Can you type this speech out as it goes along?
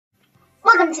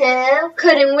Welcome to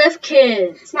Coding with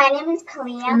Kids. My name is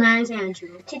Kalia. And mine is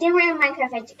Andrew. Today we're in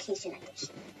Minecraft Education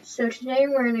Edition. So today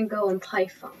we're going to go in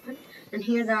Python. And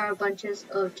here there are bunches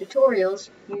of tutorials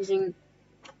using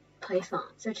Python.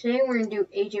 So today we're going to do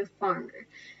Agent Farmer.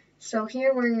 So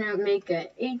here we're going to make the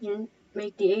agent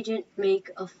make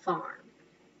a farm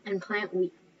and plant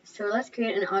wheat. So let's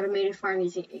create an automated farm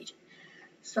using agent.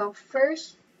 So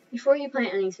first, before you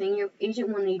plant anything, your agent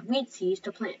will need wheat seeds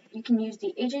to plant. You can use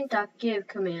the agent.give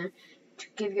command to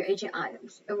give your agent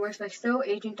items. It works like so: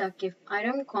 agent.give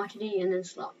item, quantity, and then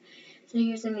slot. So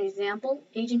here's an example: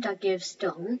 agent.give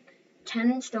stone,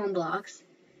 10 stone blocks,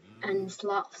 and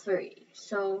slot 3.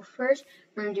 So first,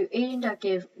 we're going to do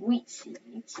agent.give wheat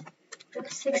seeds,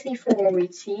 64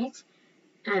 wheat seeds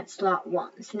at slot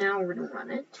 1. So now we're going to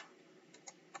run it.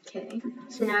 Okay,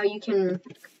 so now you can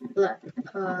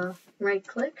right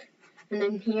click, and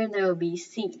then here there will be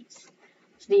seeds.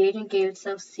 So the agent gave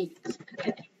itself seeds.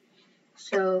 Okay,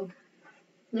 so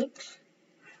next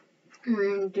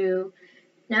we're going to do,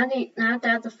 now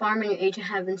that the farm and your agent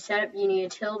have been set up, you need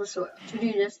to till the soil. To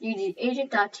do this, use the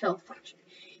agent.till function.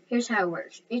 Here's how it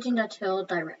works: agent.till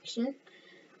direction.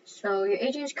 So your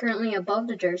agent is currently above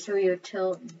the dirt, so you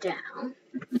till down.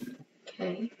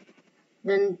 Okay.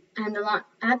 Then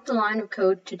add the line of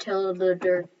code to till the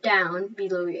dirt down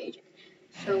below your agent.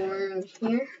 So we're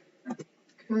here.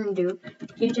 We're going to do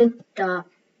agent.till,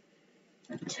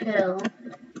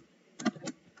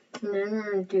 and then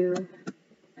we're going to do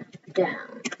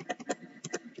down.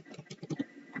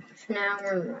 So now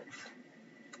we're going to run.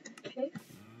 Okay.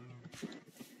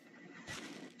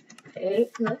 Okay,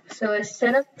 look, so I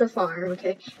set up the farm.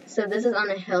 Okay, so this is on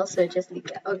a hill, so it just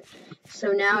leaked out. Okay,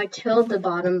 so now I tilled the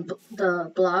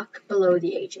the block below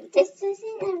the agent. This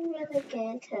isn't really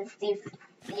good because the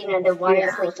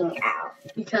water's leaking out.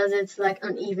 Because it's like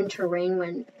uneven terrain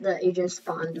when the agent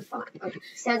spawned the farm. Okay.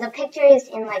 So the picture is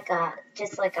in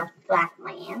just like a flat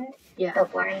land. Yeah.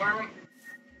 But we're not.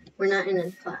 We're not in a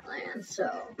flat land,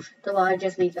 so the water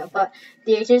just leaks out. But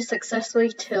the agent successfully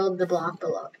tilled the block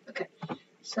below. Okay.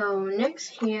 So next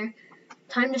here,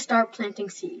 time to start planting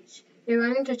seeds. You're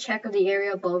going to check if the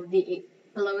area below the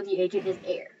agent is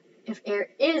air. If air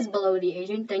is below the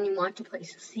agent, then you want to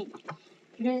place a seed.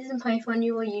 To do this in Python,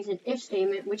 you will use an if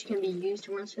statement, which can be used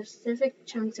to run specific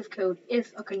chunks of code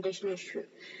if a condition is true.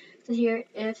 So here,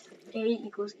 if A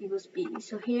equals B.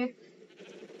 So here,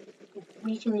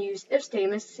 we can use if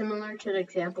statements similar to the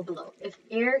example below. If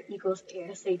air equals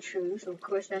air, say true. So of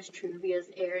course that's true because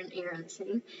air and air are the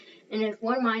same. And if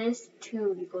 1 minus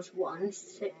 2 equals 1,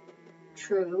 say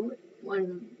true.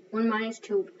 1 minus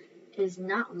 2 is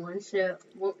not 1, so it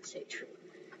won't say true.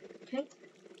 Okay.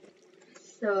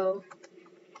 So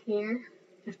here,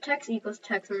 if text equals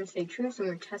text, I'm going to say true, so I'm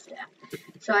going to test it out.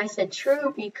 So I said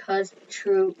true because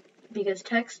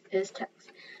text is text.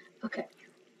 Okay.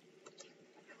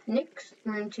 Next,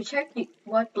 we're going to check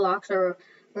what blocks are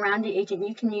around the agent.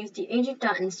 You can use the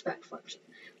agent.inspect function.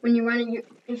 When you run it,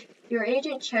 if your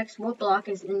agent checks what block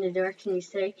is in the direction you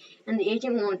say, and the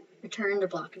agent won't return the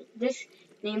block. This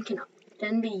name can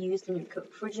then be used in your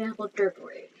code. For example, dirt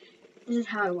array. This is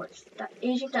how it works.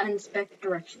 Agent.inspect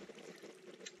direction.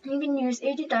 You can use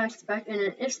agent.inspect in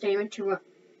an if statement to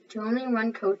only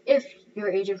run code if your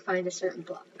agent finds a certain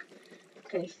block.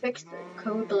 Okay, fix the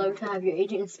code below to have your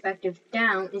agent inspect if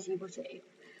down is equal to 8.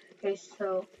 Okay,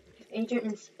 so if agent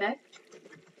inspect,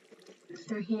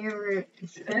 so here we're going to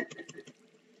inspect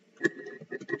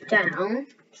down,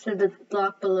 so the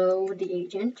block below the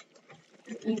agent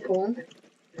is equal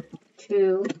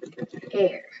to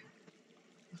air.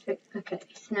 Okay,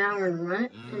 so now we're going to run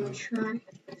it and try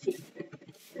to see.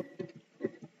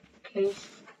 Okay.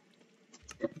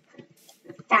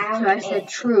 So I said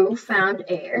true, found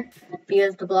air,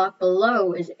 because the block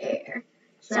below is air.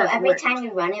 So every time we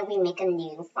run it, we make a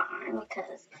new farm,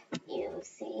 because you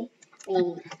see,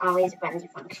 we always run the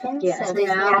function. Yeah, so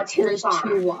there's now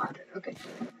two water. Okay.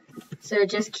 So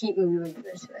just keep moving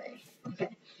this way. Okay.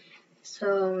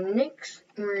 So next,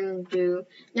 we're going to do,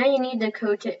 now you need the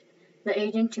code to the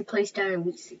agent to place down a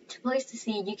wheat seed. To place the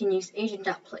seed, you can use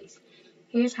agent.place.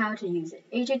 Here's how to use it.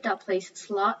 Agent.place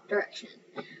slot direction.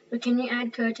 But can you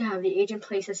add code to have the agent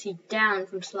place a seed down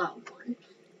from slot 1?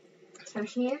 So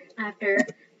here, after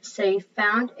say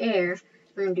found air,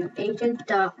 we're going to do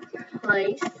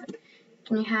agent.place.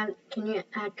 Can you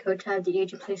add code to have the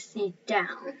agent place seed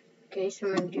down? Okay, so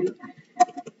we're going to do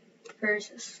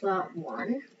first slot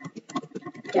 1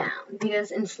 down,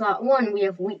 because in slot 1 we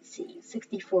have wheat seeds,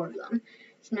 64 of them.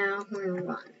 So now we're going to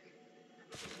run.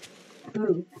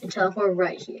 Ooh, and teleport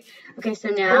right here. Okay, so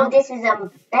now... Oh, this is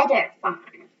a better farm.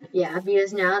 Yeah,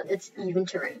 because now it's even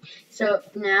terrain. So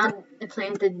now I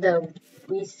planted the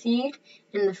wheat seed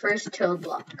in the first till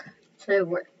block. So it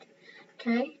worked.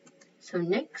 Okay, so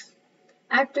next.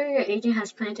 After your agent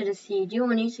has planted a seed, you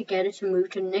will need to get it to move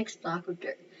to the next block of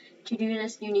dirt. To do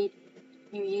this, you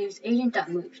use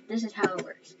agent.move. This is how it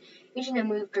works.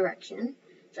 Agent.move direction.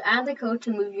 So add the code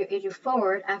to move your agent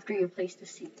forward after you place the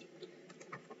seed.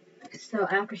 So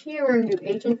after here, we're going to do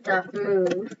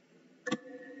agent.move.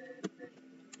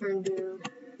 We're going to do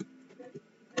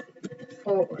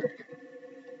forward.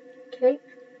 Okay.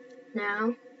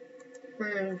 Now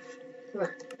we're going to run.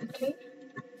 Okay.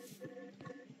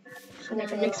 So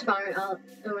the next farmer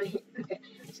over here. Okay.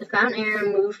 So found error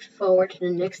moved forward to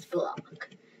the next block.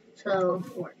 So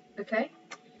work. Okay.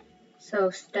 So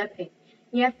step 8.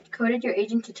 You have coded your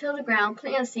agent to till the ground,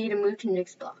 plant a seed, and move to the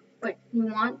next block. But you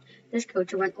want this code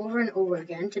to run over and over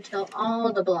again to till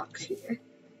all the blocks here.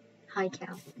 Hi,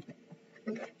 cow.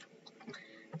 Okay.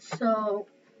 So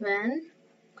then,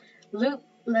 loop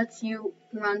lets you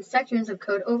run sections of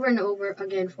code over and over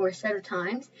again for a set of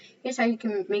times. Here's how you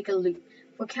can make a loop.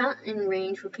 For count and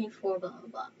range, repeat 4, blah, blah,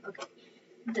 blah. Okay.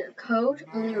 The code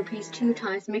only repeats 2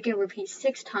 times. Make it repeat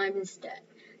 6 times instead.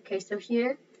 Okay, so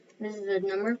here, this is the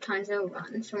number of times it will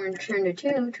run. So we're going to turn the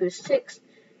 2 to a 6.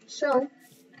 So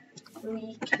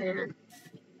we can,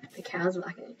 the cow's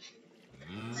blocking.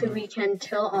 So we can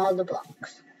till all the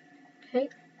blocks. Okay,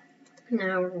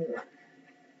 now we're going to run.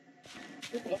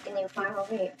 Make a new farm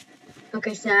over here.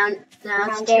 Okay, so now it's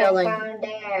Found tilling. Found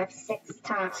there 6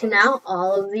 times. So now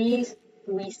all of these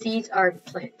wheat seeds are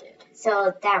planted.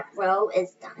 So that row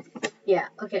is done. Yeah,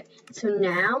 okay. So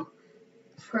now,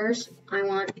 first I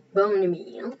want bone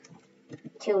meal.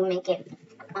 To make it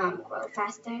grow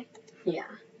faster. Yeah.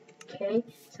 Okay,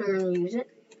 so I'm going to use it.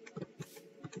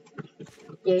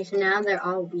 Yeah, so now they're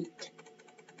all wheat.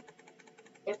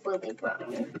 They're fully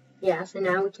grown. Yeah, so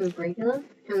now we can break them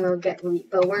and we'll get wheat,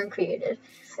 but we're created.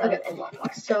 So Okay, it won't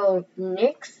work. so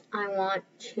next I want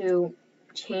to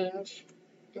change,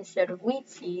 instead of wheat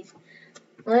seeds,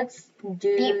 let's do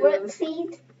Beetroot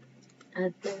seed?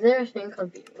 Is there a thing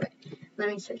called beetroot? Let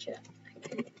me search it up.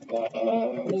 Okay.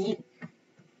 There is. Wheat.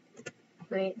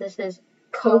 Wait, this is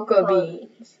cocoa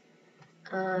beans.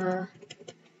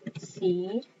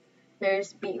 Seed.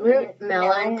 There's beetroot,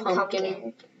 melon,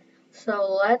 pumpkin.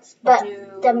 So let's But do.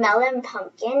 the melon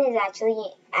pumpkin is actually,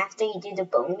 after you do the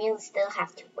bone meal, you still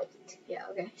have to wait. Yeah,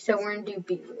 okay. So we're going to do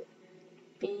beetroot.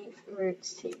 Beetroot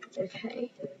seeds,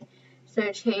 okay.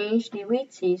 So change the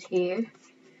wheat seeds here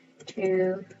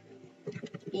to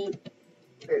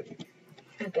beetroot.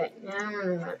 Okay, now I'm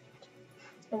going to run it.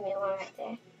 The new one right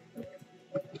there.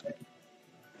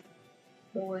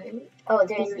 Wait. Oh,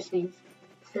 there's. Beetroot seeds.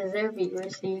 Is there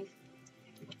beetroot seeds?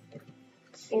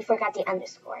 You forgot the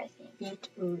underscore, I think.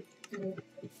 Beetroot.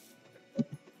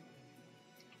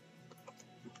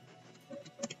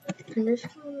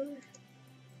 Underscore.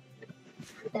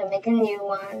 Then make a new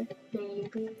one.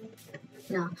 Maybe.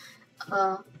 No.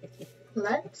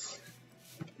 Let's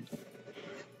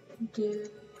do.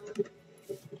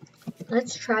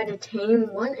 Let's try to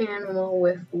tame one animal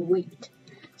with wheat.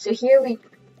 So here we.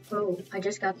 Oh, I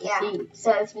just got the seed.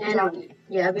 So if you And don't. wheat.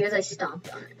 Yeah, because I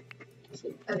stomped on it.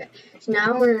 See? Okay. So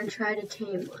now we're gonna try to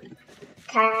tame one.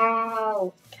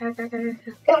 Cow. Cow, cow, cow,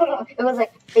 cow. It was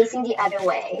like facing the other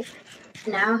way.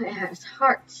 Now it has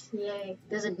hearts. Yay.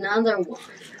 There's another one.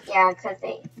 Yeah, because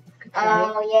they. Okay.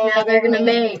 Oh, yeah. Now they're gonna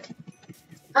mate.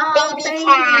 Oh, Baby baby.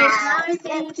 cows. Hi, So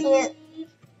baby. cute.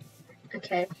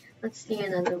 Okay, let's see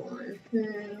another one.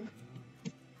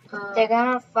 They're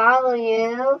gonna follow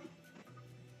you.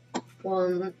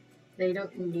 Well, they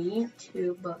don't need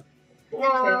to, but No.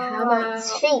 Okay, how about-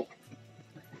 sheep?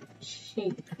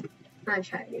 sheep. I'll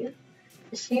try to.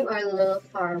 The sheep are a little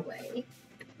far away,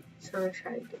 so I'm gonna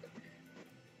try to get it.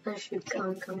 The sheep,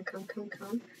 come.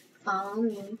 Follow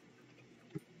me.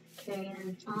 Okay,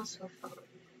 and also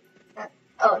follow.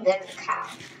 Oh, there's a cow.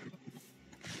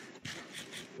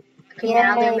 Okay,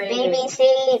 now they're Yay, mating. baby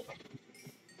sheep.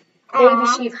 Baby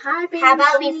Aw. sheep. Hi, baby How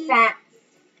about we sheep.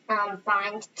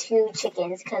 find 2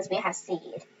 chickens because we have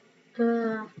seed.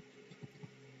 Okay,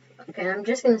 I'm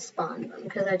just gonna spawn them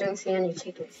because I don't see any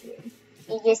chickens here.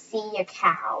 You just see your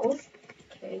cows.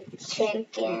 Okay,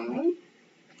 Chicken.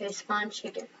 Okay, spawn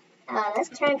chicken. Let's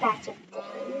turn back to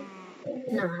day.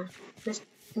 Nah,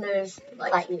 there's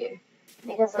like Light. here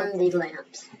Because from of the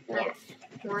lamps. yeah.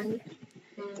 1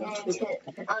 and And 2. 2.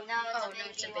 Oh no,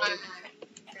 it's a baby one.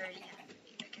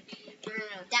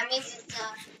 That means it's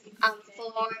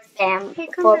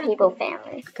a 4 people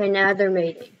family. Okay, now they're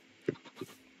mating.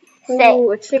 Say.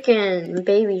 Ooh, a chicken,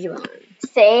 baby ones.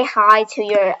 say hi to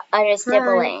your other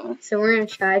sibling. So we're gonna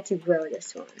try to grow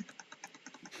this one.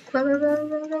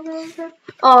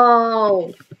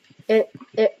 Oh,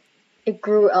 it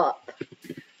grew up.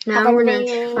 Now we're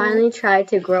gonna finally try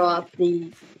to grow up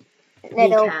the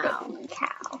little cow. baby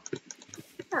cow.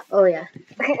 Oh yeah.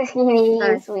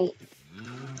 Sweet.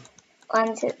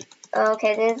 1, 2.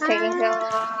 Okay, this is taking so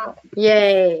long.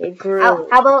 Yay, it grew.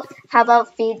 How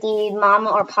about feed the mama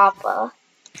or papa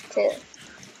too?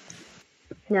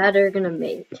 Now they're gonna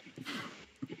mate.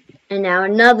 And now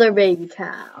another baby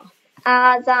cow.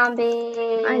 Zombies.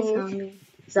 Hi, zombies.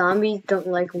 Zombies don't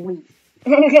like wheat.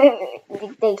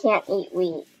 They can't eat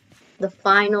wheat. The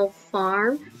final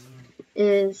farm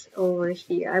is over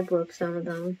here. I broke some of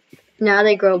them. Now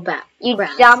they grow back. You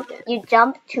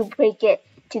jump to break it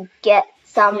to get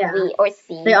some wheat or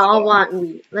seeds. They all want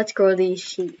wheat. Let's grow these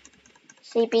sheep.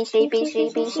 Sheepy.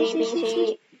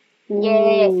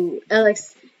 Yay!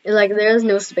 It like there's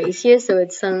no space here, so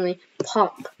it suddenly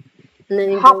pop, and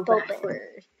then you go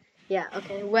backward. Yeah.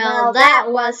 Okay. Well,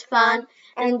 that was fun,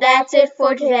 and that's it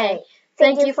for today.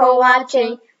 Thank you for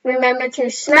watching. Remember to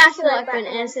smash the like button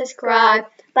and subscribe.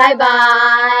 Bye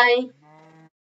bye.